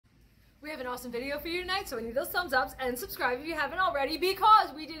We have an awesome video for you tonight, so we need those thumbs ups and subscribe if you haven't already,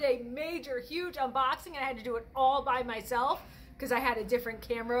 because we did a major, huge unboxing and I had to do it all by myself because I had a different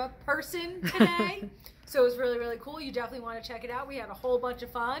camera person today. So it was really, really cool. You definitely want to check it out. We had a whole bunch of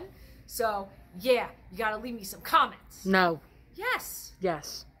fun. So yeah, you got to leave me some comments. No. Yes.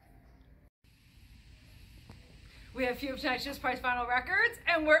 Yes. We have a few of tonight's Just Price Vinyl Records,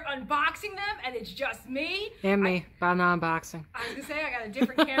 and we're unboxing them, and it's just me. And me, but I'm not unboxing. I was going to say, I got a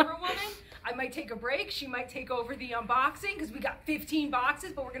different camera woman. I might take a break. She might take over the unboxing, because we got 15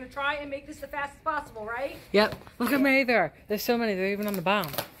 boxes, but we're going to try and make this the fastest possible, right? Yep. Look how many there are. There's so many. They're even on the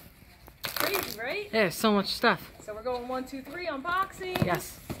bottom. Crazy, right? Yeah, there's so much stuff. So we're going 1, 2, 3, unboxing.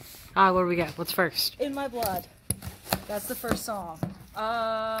 Yes. What do we get? What's first? In My Blood. That's the first song.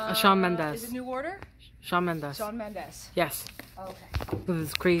 Shawn Mendes. Is it New Order? Shawn Mendes. Shawn Mendes. Yes. Okay. With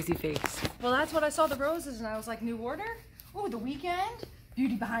his crazy face. Well, that's what I saw the roses, and I was like, New Order? Oh, The Weeknd?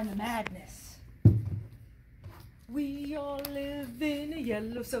 Beauty Behind the Madness. We all live in a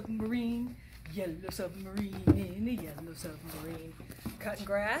yellow submarine. Yellow submarine in a yellow submarine. Cutting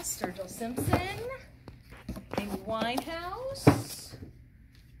Grass, Sturgill Simpson. Amy Winehouse.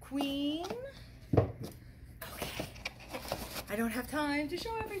 Queen. I don't have time to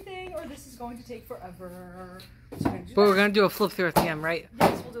show everything, or this is going to take forever. So We're going to do a flip through at the end, right?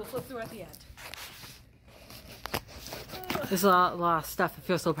 Yes, we'll do a flip through at the end. There's a lot of stuff. I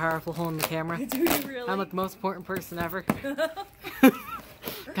feel so powerful holding the camera. Do you really? I'm like the most important person ever.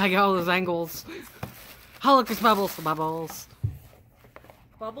 Gotta get all those angles. Oh, look, there's bubbles. Bubbles.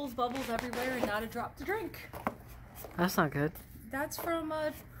 Bubbles, bubbles everywhere, and not a drop to drink. That's not good. That's from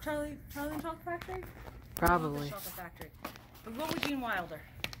Charlie and the Chocolate Factory? Probably. Chocolate Factory. But what was Gene Wilder?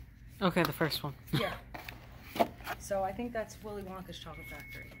 Okay, the first one. Yeah. So I think that's Willy Wonka's Chocolate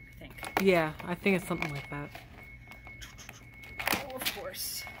Factory, I think. Yeah, I think it's something like that. Oh, of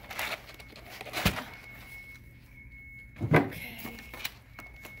course. Okay.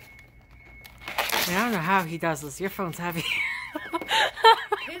 I don't know how he does this. Your phone's heavy.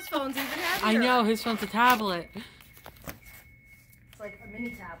 His phone's even heavier. I know, his phone's a tablet. It's like a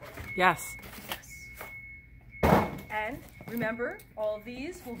mini tablet. Yes. And remember, all of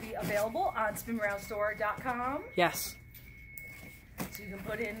these will be available on spinaroundstore.com. Yes. So you can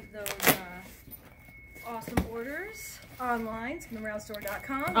put in those awesome orders online,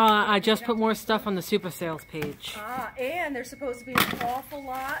 spinaroundstore.com. I just put more stuff on the super sales page. And there's supposed to be an awful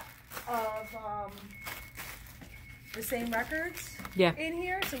lot of the same records in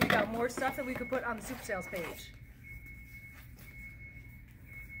here. So we got more stuff that we could put on the super sales page.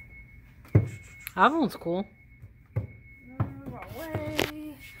 That one's cool. Wrong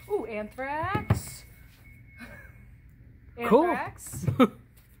way. Ooh, Anthrax. Cool. Anthrax.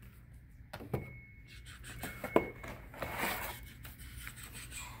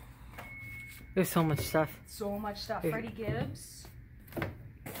 There's so much stuff. So much stuff. Freddie Gibbs.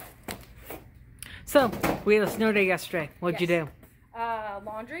 So, we had a snow day yesterday. What'd you do?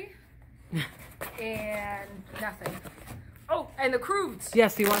 Laundry. And nothing. Oh, and The Croods.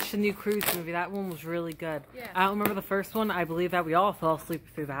 Yes, we watched the new Cruise movie. That one was really good. Yeah. I don't remember the first one. I believe that we all fell asleep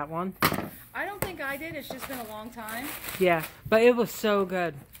through that one. I don't think I did. It's just been a long time. Yeah, but it was so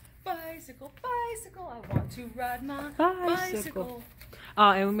good. Bicycle, bicycle, I want to ride my Bicycle. bicycle.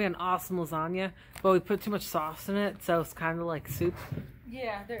 And we made an awesome lasagna, but we put too much sauce in it, so it's kind of like soup.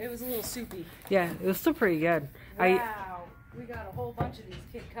 Yeah, it was a little soupy. Yeah, it was still pretty good. Wow, we got a whole bunch of these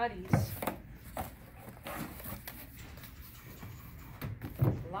Kid Cuddies.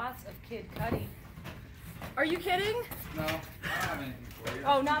 Lots of Kid Cudi. Are you kidding? No, I don't have anything for you.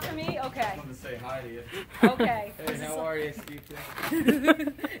 Oh, not for me? Okay. I wanted to say hi to you. Okay. Hey, how are you, Steve?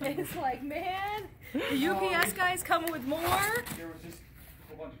 It's like, man, the UPS guy's coming with more. There was just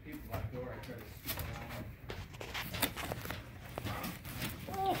a whole bunch of people back door. I tried to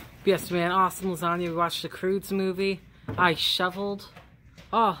Oh. Yes, man, awesome lasagna. We watched the Crudes movie. I shoveled.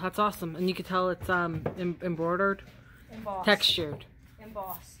 Oh, that's awesome. And you can tell it's embroidered. Embossed. Textured.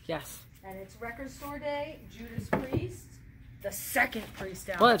 Embossed. Yes. And it's Record Store Day, Judas Priest, the second Priest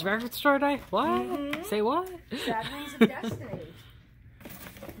album. What, it's Record Store Day? What? Mm-hmm. Say what? Sad Rings of Destiny.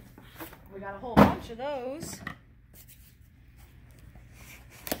 We got a whole bunch of those.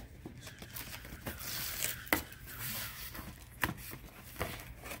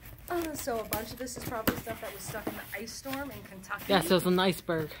 So a bunch of this is probably stuff that was stuck in the ice storm in Kentucky. Yes, it was an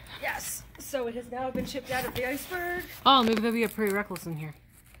iceberg. Yes. So it has now been shipped out of the iceberg. Oh, maybe there'll be a Pretty Reckless in here.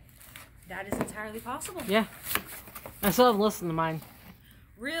 That is entirely possible. Yeah. I still haven't listened to mine.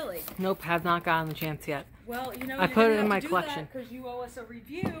 Really? Nope, have not gotten the chance yet. Well, you know, I put it in my collection. because you owe us a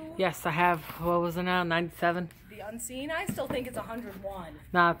review. Yes, I have, what was it now, 97? The unseen. I still think it's 101.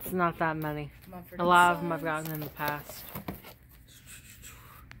 No, it's not that many. Mumford A lot and of them I've Sons. gotten in the past.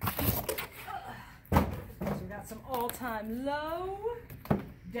 So we got some all-time low.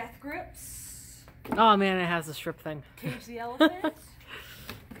 Death Grips. Oh man, it has a strip thing. Cage the Elephant.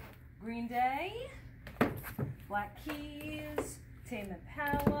 Green Day. Black Keys. Tame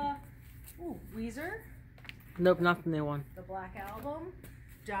Impala. Ooh, Weezer. Nope, not the new one. The Black Album.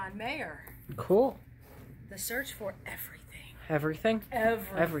 John Mayer. Cool. The Search for Everything. Everything?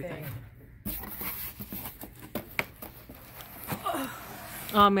 Everything.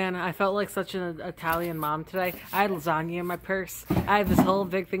 Oh man, I felt like such an Italian mom today. I had lasagna in my purse. I had this whole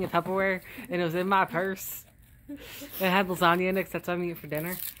big thing of Tupperware, and it was in my purse. It had lasagna in it, 'cause that's what I'm eating for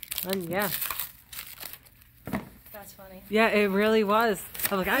dinner. And yeah. That's funny. Yeah, it really was.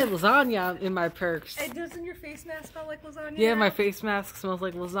 I'm like, I had lasagna in my purse. Hey, doesn't your face mask smell like lasagna? Yeah, now? my face mask smells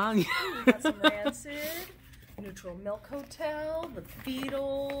like lasagna. We got some Rancid, Neutral Milk Hotel, The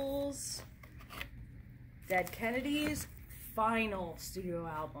Beatles, Dead Kennedys, final studio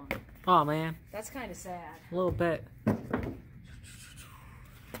album. Oh man, That's kind of sad. a little bit. Ooh.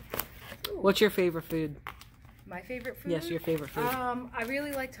 What's your favorite food? My favorite food? Yes, your favorite food. I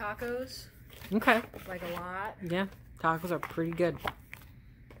really like tacos, Okay. like a lot. Yeah, tacos are pretty good.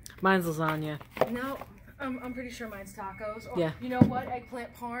 Mine's lasagna. No, I'm pretty sure mine's tacos. Or, Yeah. You know what?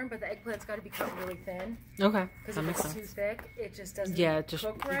 Eggplant parm, but the eggplant's got to be cut really thin. Okay, Because that if makes it's too sense. thick, it just doesn't Yeah, it just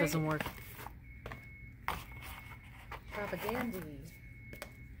cook it right. doesn't work. Propagandy.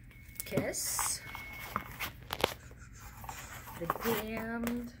 Kiss. The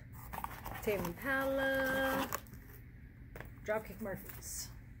Damned. Tame Impala. Dropkick Murphys.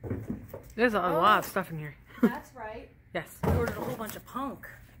 There's a lot of stuff in here. That's right. Yes. We ordered a whole bunch of punk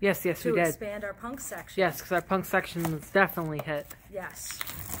Yes, yes, we to did. expand our punk section. Yes, because our punk section is definitely hit. Yes.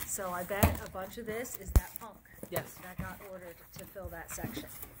 So I bet a bunch of this is that punk Yes. that got ordered to fill that section.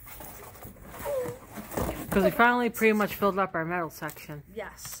 Because we finally pretty much filled up our metal section.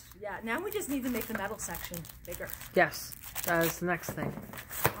 Yes. Yeah. Now we just need to make the metal section bigger. Yes, that is the next thing.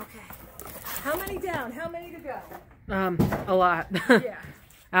 Okay. How many down? How many to go? A lot. Yeah.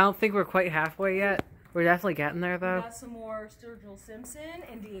 I don't think we're quite halfway yet. We're definitely getting there We though. got some more Sturgill Simpson,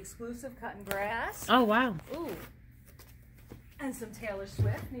 indie exclusive Cutting Grass. Oh wow. Ooh. And some Taylor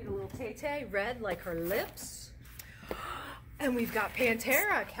Swift. Need a little Tay-Tay. Red like her lips. And we've got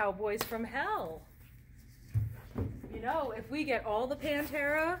Pantera, Cowboys from Hell. You know, if we get all the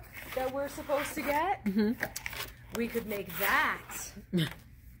Pantera that we're supposed to get, we could make that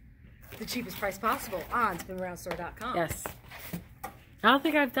the cheapest price possible on spinroundstore.com. Yes. I don't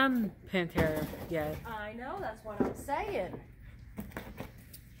think I've done Pantera yet. I know, that's what I'm saying.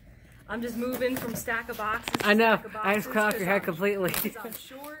 I'm just moving from stack of boxes to I know. stack of I just boxes cut off your 'cause head I'm- completely. 'cause I'm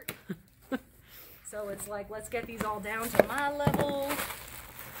short. So it's like, let's get these all down to my level.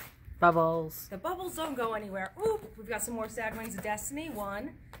 Bubbles. The bubbles don't go anywhere. Ooh, we've got some more Sad Wings of Destiny.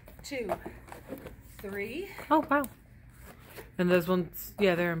 1, 2, 3. Oh wow. And those ones,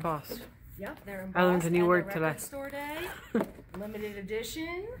 yeah, they're embossed. Yep, they're embossed. I learned a new and word they're today. Record Store Day. Limited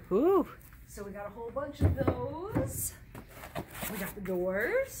edition. Ooh. So we got a whole bunch of those. We got the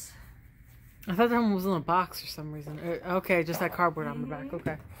Doors. I thought that one was in a box for some reason. Okay, just that cardboard on the back.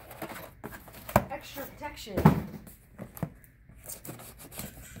 Okay. Extra protection.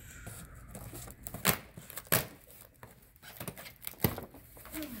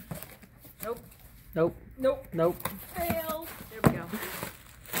 Nope. Nope. Nope. Nope. Fail. There we go.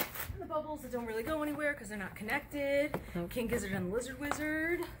 The bubbles that don't really go anywhere because they're not connected. Nope. King Gizzard and Lizard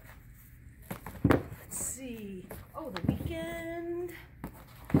Wizard. Let's see. Oh, The Weekend.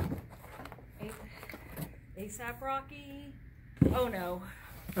 ASAP Rocky. Oh no.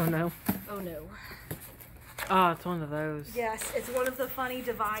 Oh no. Oh no. Oh, it's one of those. Yes, it's one of the funny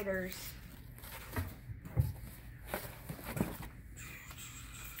dividers.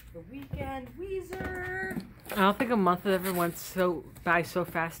 The Weekend, Weezer. I don't think a month has ever went by so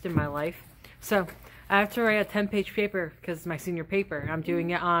fast in my life. So I have to write a 10-page paper because it's my senior paper. I'm doing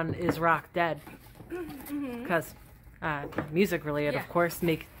it on Is Rock Dead? Because music related, Yeah. of course,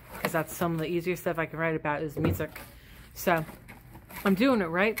 because that's some of the easier stuff I can write about is music. So I'm doing it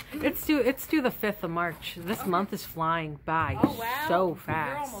right. It's due the 5th of March. This month is flying by Oh wow. so fast.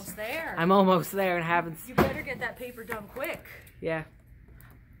 You're almost there. I'm almost there and haven't. You better get that paper done quick. Yeah.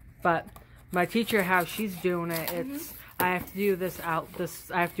 But my teacher, how she's doing it, it's I have to do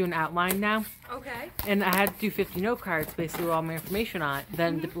I have to do an outline now, Okay. and I had to do 50 note cards, basically with all my information on it.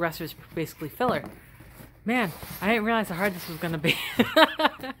 Then the rest was basically filler. Man, I didn't realize how hard this was gonna be.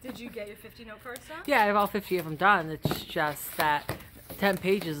 Did you get your 50 note cards done? Yeah, I have all 50 of them done. It's just that 10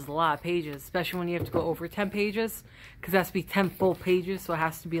 pages is a lot of pages, especially when you have to go over 10 pages, because it has to be 10 full pages, so it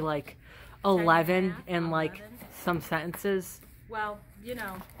has to be like 11 and like 11. some sentences. Well, you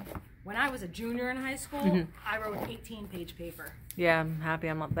know, when I was a junior in high school, I wrote 18-page paper. Yeah, I'm happy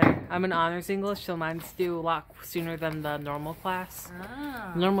I'm not there. I'm in honors English, so mine's due a lot sooner than the normal class.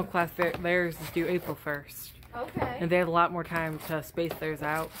 Oh. Normal class, theirs is due April 1st. Okay. And they have a lot more time to space theirs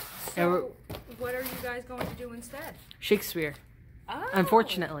out. So, what are you guys going to do instead? Shakespeare. Oh.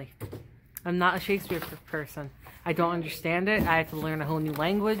 Unfortunately. I'm not a Shakespeare person. I don't understand it. I have to learn a whole new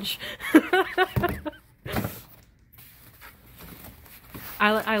language.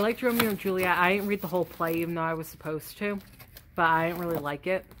 I liked Romeo and Juliet. I didn't read the whole play, even though I was supposed to. But I didn't really like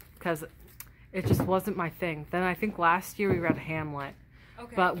it, because it just wasn't my thing. Then I think last year we read Hamlet.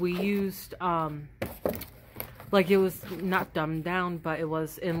 Okay. But we used, like, it was not dumbed down, but it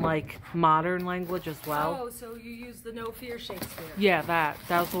was in, like, modern language as well. Oh, so you use the No Fear Shakespeare. Yeah, that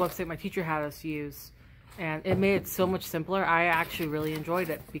was the website my teacher had us use. And it made it so much simpler. I actually really enjoyed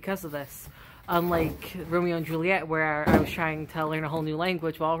it because of this. Unlike Romeo and Juliet, where I was trying to learn a whole new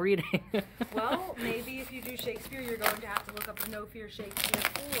language while reading. Well, maybe if you do Shakespeare, you're going to have to look up the No Fear Shakespeare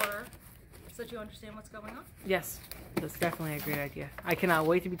so that you understand what's going on. Yes, that's definitely a great idea. I cannot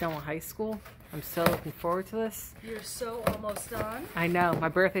wait to be done with high school. I'm so looking forward to this. You're so almost done. I know. My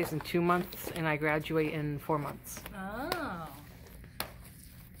birthday's in 2 months, and I graduate in 4 months. Oh.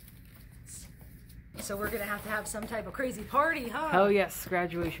 So we're going to have some type of crazy party, huh? Oh, yes,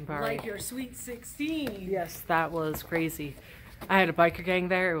 graduation party. Like your Sweet 16. Yes, that was crazy. I had a biker gang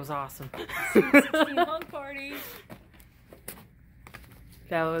there. It was awesome. Sweet 16 hunk party.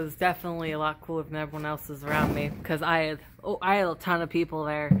 That was definitely a lot cooler than everyone else's around me, because I had a ton of people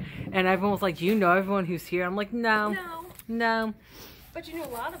there, and everyone was like, "You know everyone who's here?" I'm like, "No, no." But you knew a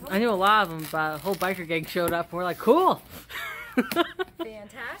lot of them. I knew a lot of them, but a whole biker gang showed up, and we're like, "Cool."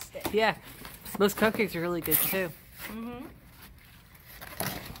 Fantastic. Yeah, those cupcakes are really good too. Mm-hmm.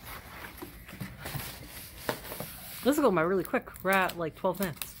 This is going by really quick. We're at like 12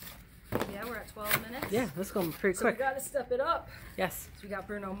 minutes. Yeah, we're at 12 minutes. Yeah, this is going pretty So quick. we got to step it up. Yes. So we got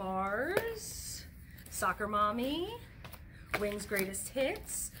Bruno Mars, Soccer Mommy, Wings Greatest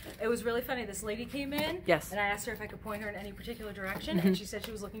Hits. It was really funny. This lady came in. Yes. And I asked her if I could point her in any particular direction, and she said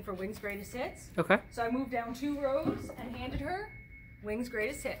she was looking for Wings Greatest Hits. Okay. So I moved down 2 rows and handed her Wings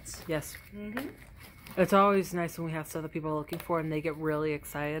Greatest Hits. Yes. Mm-hmm. It's always nice when we have stuff that people are looking for and they get really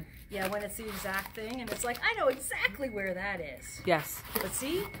excited. Yeah, when it's the exact thing, and it's like, I know exactly where that is. Yes. But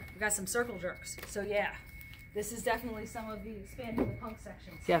see, we got some circle jerks. So yeah, this is definitely some of the expanding the punk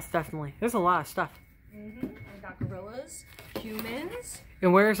sections. Yes, definitely. There's a lot of stuff. Mm-hmm. We got gorillas, humans.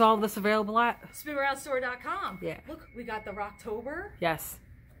 And where's all this available at? SpinAroundStore.com. Yeah. Look, we got the Rocktober. Yes.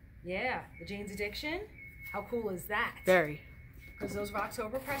 Yeah, the Jane's Addiction. How cool is that? Very. Because those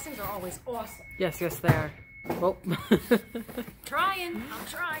Rocktober pressings are always awesome. Yes, yes, they are. Oh. I'm trying.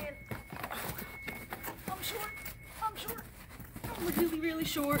 I'm short. I'm really, really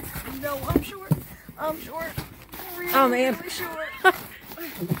short. No, I'm short. Really, Oh, man. really short.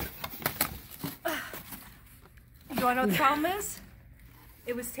 You want to know what the problem is?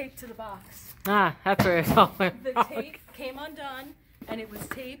 It was taped to the box. Ah, that's where it's all went The wrong. tape came undone, and it was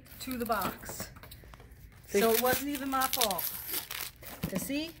taped to the box. See? So it wasn't even my fault. To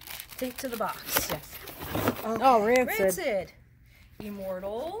see? Taped to the box. Yes. Okay. Oh, Rancid. Rancid.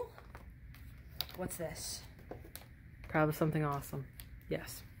 Immortal. What's this? Probably something awesome.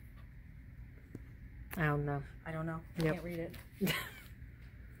 Yes. I don't know. I don't know. I Yep. can't read it.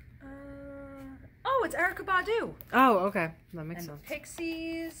 Oh, it's Erykah Badu. Oh, okay. That makes And sense.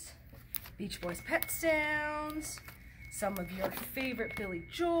 Pixies. Beach Boys Pet Sounds. Some of your favorite Billy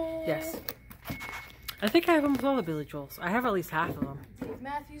Joel. Yes. I think I have almost all the Billy Joels. I have at least half of them. Dave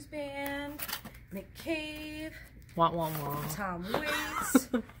Matthews Band. Nick Cave. Want, want, want. Tom Waits.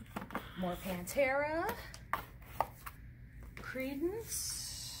 More Pantera.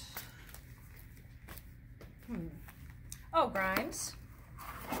 Creedence. Oh, Grimes.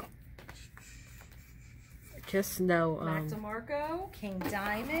 Kiss, no. Mac DeMarco. King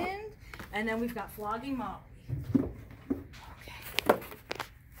Diamond. And then we've got Flogging Molly. Okay.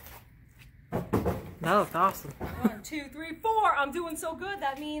 That looked awesome. 1, 2, 3, 4. I'm doing so good.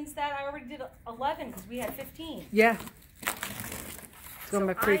 That means that I already did 11 because we had 15. Yeah. It's going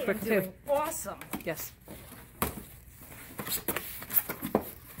by pretty quick, too. Doing awesome. Yes.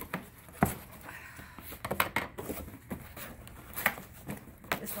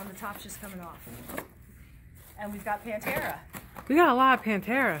 This one, the top's just coming off. And we've got Pantera. We got a lot of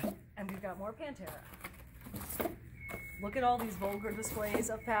Pantera. And we've got more Pantera. Look at all these vulgar displays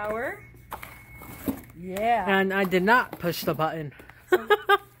of power. Yeah. And I did not push the button.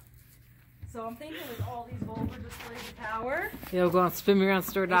 So I'm thinking with all these vulgar displays of power, You'll go on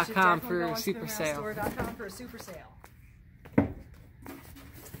spinmearoundstore.com we should for definitely go a on super sale. spinmearoundstore.com for a super sale.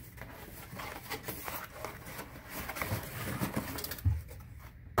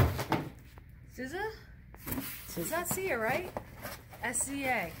 SZA? Is that Sia, right?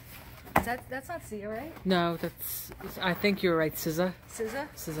 SCA. That's not Sia, right? No, I think you're right, SZA. SZA?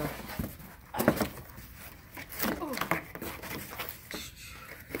 SZA.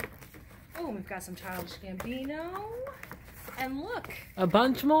 Oh, we've got some Childish Gambino. And look, A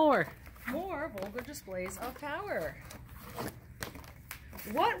bunch more. more vulgar displays of power.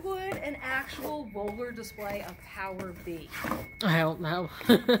 What would an actual vulgar display of power be? I don't know.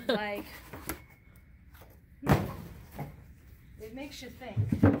 Like, it makes you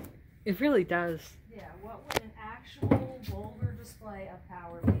think. It really does. Yeah, what would an actual vulgar display of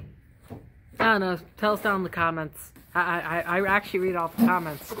power be? I don't know. Tell us down in the comments. I actually read all the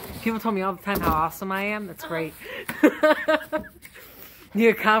comments. People tell me all the time how awesome I am. That's great. Need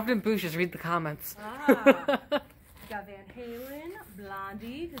a confident boost, just read the comments. Got Van Halen,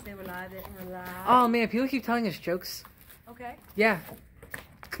 Blondie, because they were live and were live. Oh man, people keep telling us jokes. Okay. Yeah.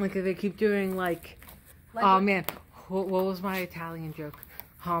 Like they keep doing like oh man, what was my Italian joke?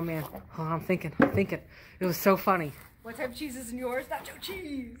 Oh man, oh, I'm thinking. It was so funny. What type of cheese is in yours? Nacho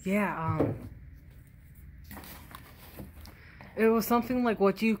cheese. Yeah, it was something like,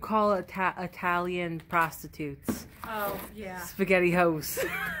 what do you call Italian prostitutes? Oh, yeah. Spaghetti hoes.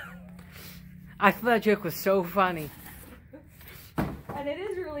 I thought that joke was so funny. And it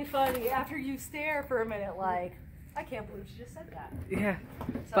is really funny after you stare for a minute like, I can't believe she just said that. Yeah.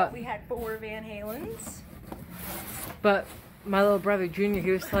 So we had 4 Van Halens. But my little brother, Junior,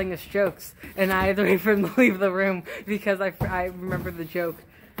 he was telling us jokes, and I had to wait for him to leave the room because I remember the joke.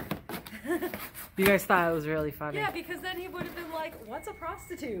 You guys thought it was really funny. Yeah, because then he would have been like, what's a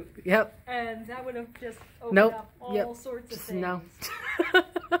prostitute? Yep. And that would have just opened up all sorts of things. No.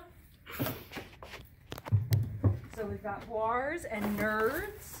 So we've got wars and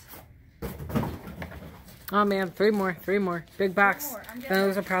nerds. Oh man, 3 more. Big box. 3 more. I'm Then getting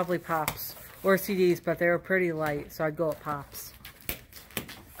those are probably pops. Or CDs, but they were pretty light, so I'd go with pops.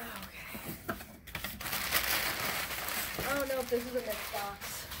 Okay. Oh no, this is a mixed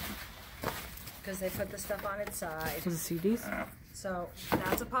box. Because they put the stuff on its side. Was it CDs? So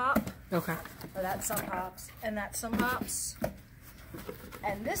that's a pop. Okay. Or that's some pops. And that's some pops.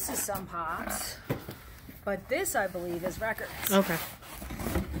 And this is some pops. But this, I believe, is records. Okay.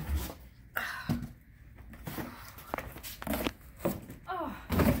 Oh,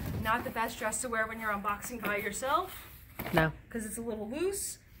 not the best dress to wear when you're unboxing by yourself. No. Because it's a little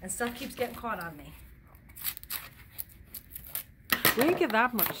loose and stuff keeps getting caught on me. We didn't get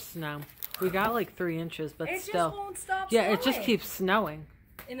that much snow. We got like 3 inches, but It still. just won't stop Yeah, snowing. it just keeps snowing.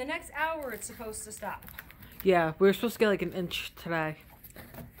 In the next hour, it's supposed to stop. Yeah, we were supposed to get like 1 inch today.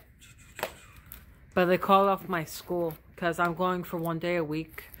 But they called off my school because I'm going for 1 day a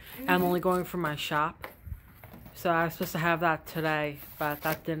week. And I'm only going for my shop. So I was supposed to have that today, but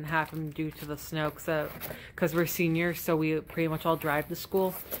that didn't happen due to the snow. Because we're seniors, so we pretty much all drive to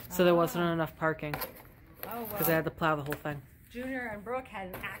school. So there wasn't enough parking. Oh, Because I had to plow the whole thing. Junior and Brooke had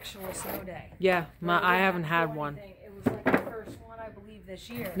an actual snow day. Yeah, Where they I didn't haven't have to had do one. anything. It was like the first one, I believe, this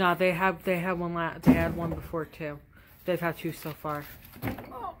year. No, they had one before too. They've had 2 so far.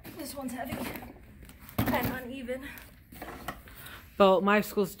 Oh, this one's heavy and uneven. But what my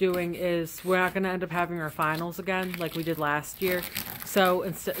school's doing is we're not going to end up having our finals again like we did last year. So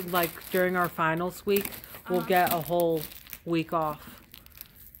instead, like during our finals week, we'll get a whole week off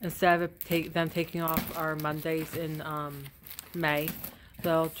instead of them taking off our Mondays in May.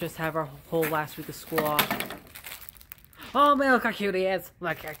 They'll just have our whole last week of school off. Oh man, look how cute he is!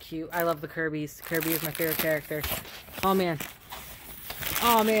 Look how cute! I love the Kirby's. Kirby is my favorite character. Oh man!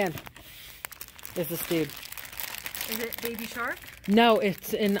 Oh man! It's this dude. Is it Baby Shark? No,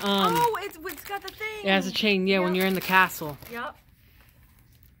 it's in Oh, it's got the thing. It has a chain. Yeah, when you're in the castle. Yep.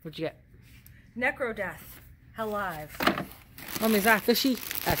 What'd you get? Necro Death. Hell Live. Oh, is that fishy?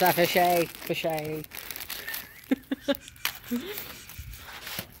 That's a fishy. Fishy.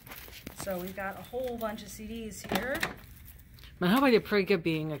 So we've got a whole bunch of CDs here. Man, I hope I did pretty good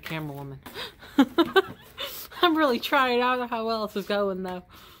being a camera woman. I'm really trying. I don't know how well this is going though.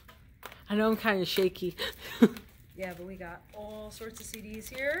 I know I'm kind of shaky. Yeah, but we got all sorts of CDs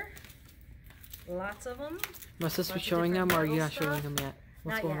here. Lots of them. Am I supposed to be Bunch of showing them, different or are you not metal showing stuff. them yet?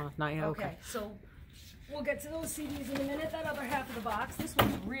 What's Not going yet. on? Not yet. Okay. Okay, so we'll get to those CDs in a minute. That other half of the box. This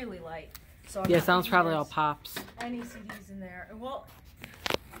one's really light. So I'm Yeah, not sounds thinking probably all there's pops. any CDs in there. And well,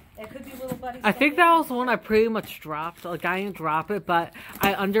 It could be little buddies. I think that was the one I pretty much dropped. Like, I didn't drop it, but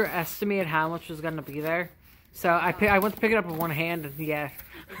I underestimated how much was going to be there. So I went to pick it up with one hand, and yeah.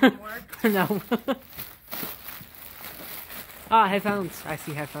 It didn't work? No. Ah, headphones. I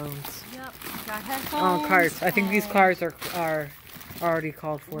see headphones. Yep. Got headphones. Oh, cards. I think these cards are already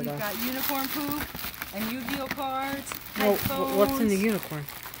called for, though. We've got unicorn poop and Yu-Gi-Oh cards. Well, Headphones. what's in the unicorn?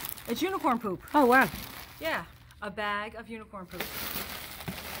 It's unicorn poop. Oh, wow. Yeah. A bag of unicorn poop.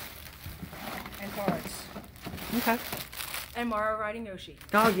 And cards. Okay. And Mara riding Yoshi.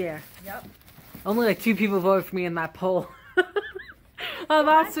 Oh, yeah. Yep. Only like 2 people voted for me in that poll. Oh,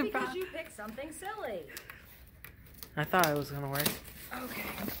 That's that's because you picked something silly. I thought it was going to work. Okay.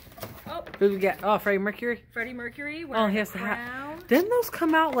 Oh, Who did we get? Oh, Freddie Mercury? Freddie Mercury Oh, wearing he a has the hat. crown. Didn't those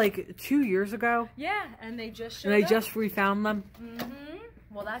come out like 2 years ago? Yeah, and they just showed And they up. just refound them? Mm-hmm.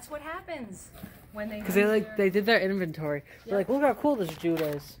 Well, that's what happens when they. Because they did their inventory. They're like, look how cool this dude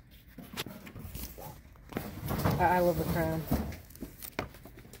is. I love the crown.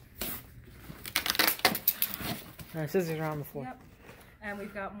 Scissors are on the floor. Yep. And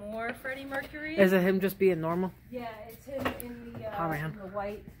we've got more Freddie Mercury. Is it him just being normal? Yeah, it's him in the Oh, man. in the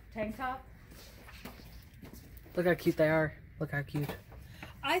white tank top. Look how cute they are. Look how cute.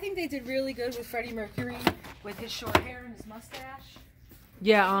 I think they did really good with Freddie Mercury with his short hair and his mustache.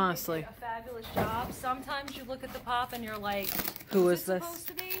 Yeah, They honestly. did a fabulous job. Sometimes you look at the pop and you're like, Who is is this? supposed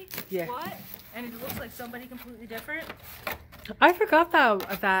to be? Yeah. What? And it looks like somebody completely different. I forgot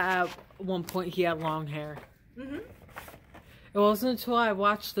that at one point he had long hair. Mm-hmm. It wasn't until I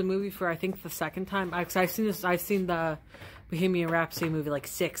watched the movie for I think the second time. Cause I've seen the Bohemian Rhapsody movie like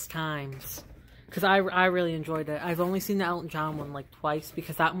 6 times. Cause I really enjoyed it. I've only seen the Elton John one like twice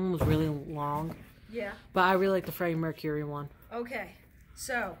because that one was really long. Yeah. But I really like the Freddie Mercury one. Okay.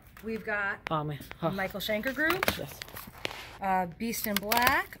 So we've got Oh man. Oh, Michael Schenker Group, yes. Beast in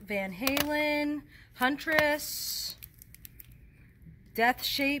Black, Van Halen, Huntress, Death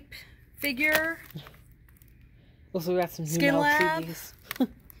Shape Figure, Also, we got some new Skin Lab.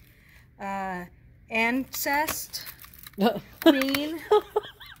 CDs. Ancest, Queen,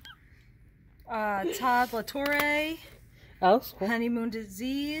 Todd LaTorre, Oh, that's cool. Honeymoon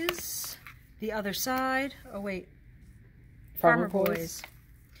Disease, The Other Side. Oh wait, Farmer Boys.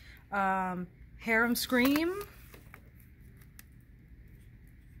 Harem Scream,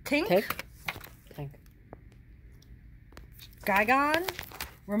 Tink, Tank. Guigon,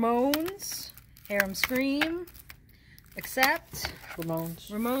 Ramones, Harem Scream, Accept,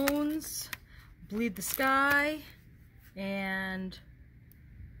 Ramones. Bleed the Sky, and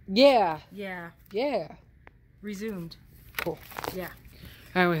Yeah. yeah, Resumed. Cool. Yeah.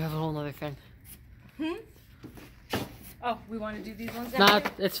 Alright, we have a whole nother thing. Oh, we want to do these ones Nah,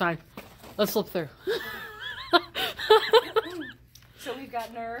 now? it's fine. Let's flip through. So we've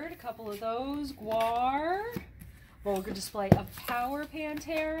got Nerd, a couple of those, Guar, Vulgar Display of Power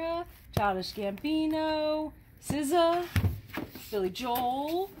Pantera, Childish Gambino, SZA, Billy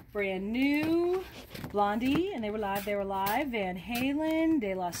Joel, Brand New, Blondie, and they were live, Van Halen,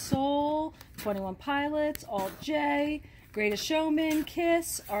 De La Soul, 21 Pilots, Alt J, Greatest Showman,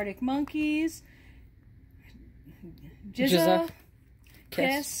 Kiss, Arctic Monkeys, Jizza,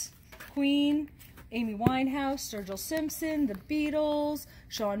 Kiss, Queen, Amy Winehouse, Sturgill Simpson, The Beatles,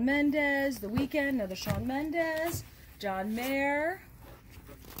 Shawn Mendes, The Weeknd, another Shawn Mendes, John Mayer,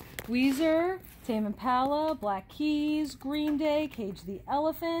 Weezer, Tame Impala, Black Keys, Green Day, Cage the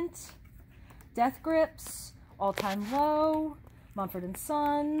Elephant, Death Grips, All Time Low, Mumford &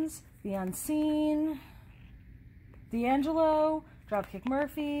 Sons, The Unseen, D'Angelo, Dropkick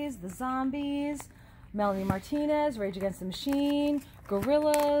Murphys, The Zombies, Melanie Martinez, Rage Against the Machine,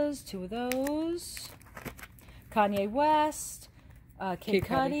 Gorillaz, 2 of those, Kanye West, Kid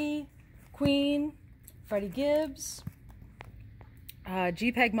Cudi, Queen, Freddie Gibbs,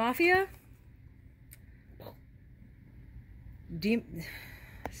 JPEG Mafia,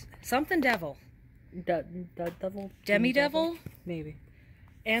 something Devil, Devil? Demi Devil, Maybe.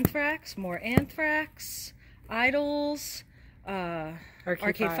 Anthrax, more Anthrax, Idols,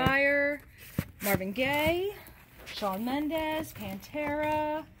 Arcade Fire, Marvin Gaye, Shawn Mendes,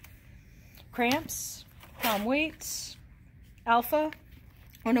 Pantera, Cramps, Tom Waits, Alpha,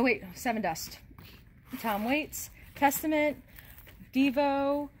 oh no wait, Seven Dust, Tom Waits, Testament,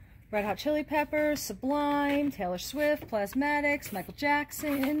 Devo, Red Hot Chili Peppers, Sublime, Taylor Swift, Plasmatics, Michael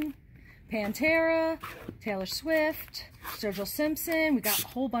Jackson, Pantera, Taylor Swift, Sturgill Simpson. We got a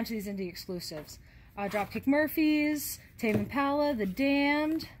whole bunch of these indie exclusives. Dropkick Murphys, Tame Impala, The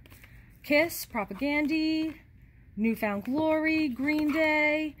Damned, Kiss, Propaganda, Newfound Glory, Green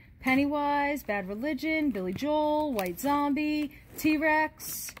Day, Pennywise, Bad Religion, Billy Joel, White Zombie,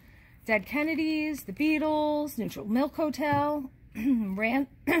 T-Rex, Dead Kennedys, The Beatles, Neutral Milk Hotel,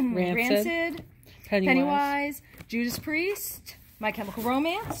 Rancid, Pennywise, Judas Priest, My Chemical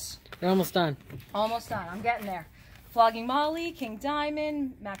Romance. We're almost done. Almost done. I'm getting there. Flogging Molly, King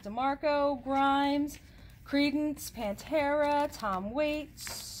Diamond, Mac DeMarco, Grimes, Creedence, Pantera, Tom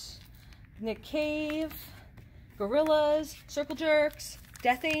Waits, Nick Cave, Gorillaz, Circle Jerks,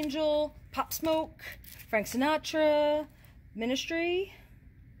 Death Angel, Pop Smoke, Frank Sinatra, Ministry,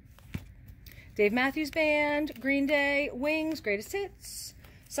 Dave Matthews Band, Green Day, Wings, Greatest Hits,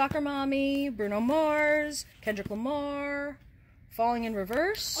 Soccer Mommy, Bruno Mars, Kendrick Lamar, Falling in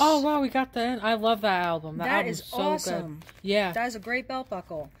Reverse. Oh, wow, we got that. I love that album. That album's is so awesome. Good. Yeah. That is a great belt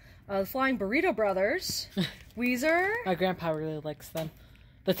buckle. The Flying Burrito Brothers, Weezer. My grandpa really likes them.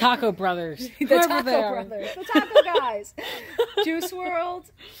 The Taco Brothers. The Taco Brothers. The Taco Guys. Juice WRLD,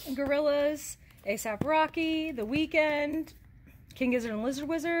 Gorillaz, A$AP Rocky, The Weeknd, King Gizzard and Lizard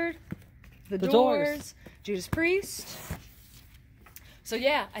Wizard, The Doors, Judas Priest. So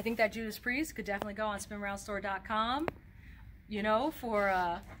yeah, I think that Judas Priest could definitely go on spinroundstore.com, you know,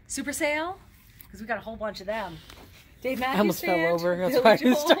 for super sale, because we got a whole bunch of them. Dave Matthews I almost Band, fell over. That's Billy why I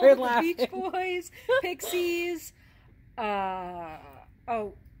Joel, started the laughing. Beach Boys, Pixies, Erykah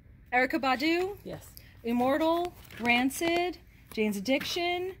Badu, Yes. Immortal, Rancid, Jane's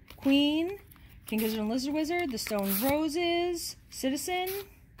Addiction, Queen, King Gizzard and Lizard Wizard, The Stone Roses, Citizen,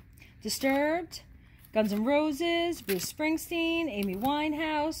 Disturbed, Guns N' Roses, Bruce Springsteen, Amy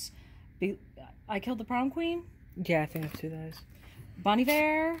Winehouse, I Killed the Prom Queen, Yeah, I think that's who that is. Bon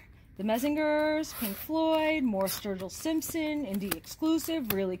Iver, The Messengers, Pink Floyd, more Sturgill Simpson, Indie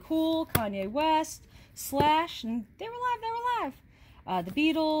Exclusive, Really Cool, Kanye West, Slash, and they were live. The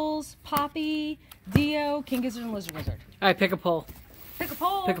Beatles, Poppy, Dio, King Gizzard and Lizard Wizard. All right, pick a poll. Pick a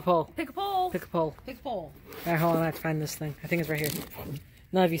poll. Pick a poll. Pick a poll. Pick a poll. Pick a poll. All right, hold on. I have to find this thing. I think it's right here.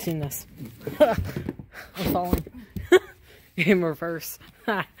 None of you seen this. I'm falling. In reverse.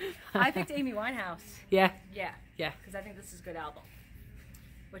 I picked Amy Winehouse. Yeah? Yeah. Yeah. Because I think this is a good album.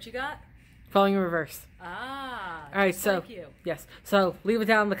 What you got? Falling in reverse. Ah. All right, just so like you. yes, so leave it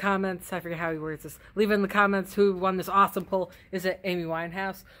down in the comments. I forget how he words this. Leave it in the comments who won this awesome poll. Is it Amy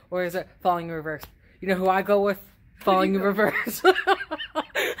Winehouse or is it Falling in Reverse? You know who I go with? Falling in Reverse. Are you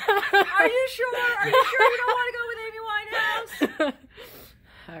sure? Are you sure you don't want to go with Amy Winehouse?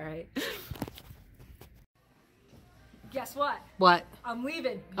 All right. Guess what? What? I'm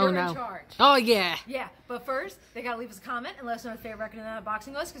leaving. Oh, You're no. in charge. Oh yeah. Yeah, but first, they gotta leave us a comment and let us know their favorite record in the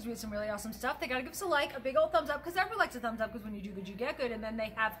unboxing list because we have some really awesome stuff. They gotta give us a like, a big old thumbs up because everyone likes a thumbs up because when you do good, you get good. And then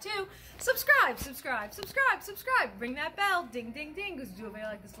they have to subscribe. Ring that bell. Ding, ding, ding because we do a video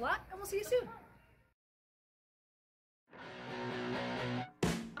like this a lot. And we'll see you soon.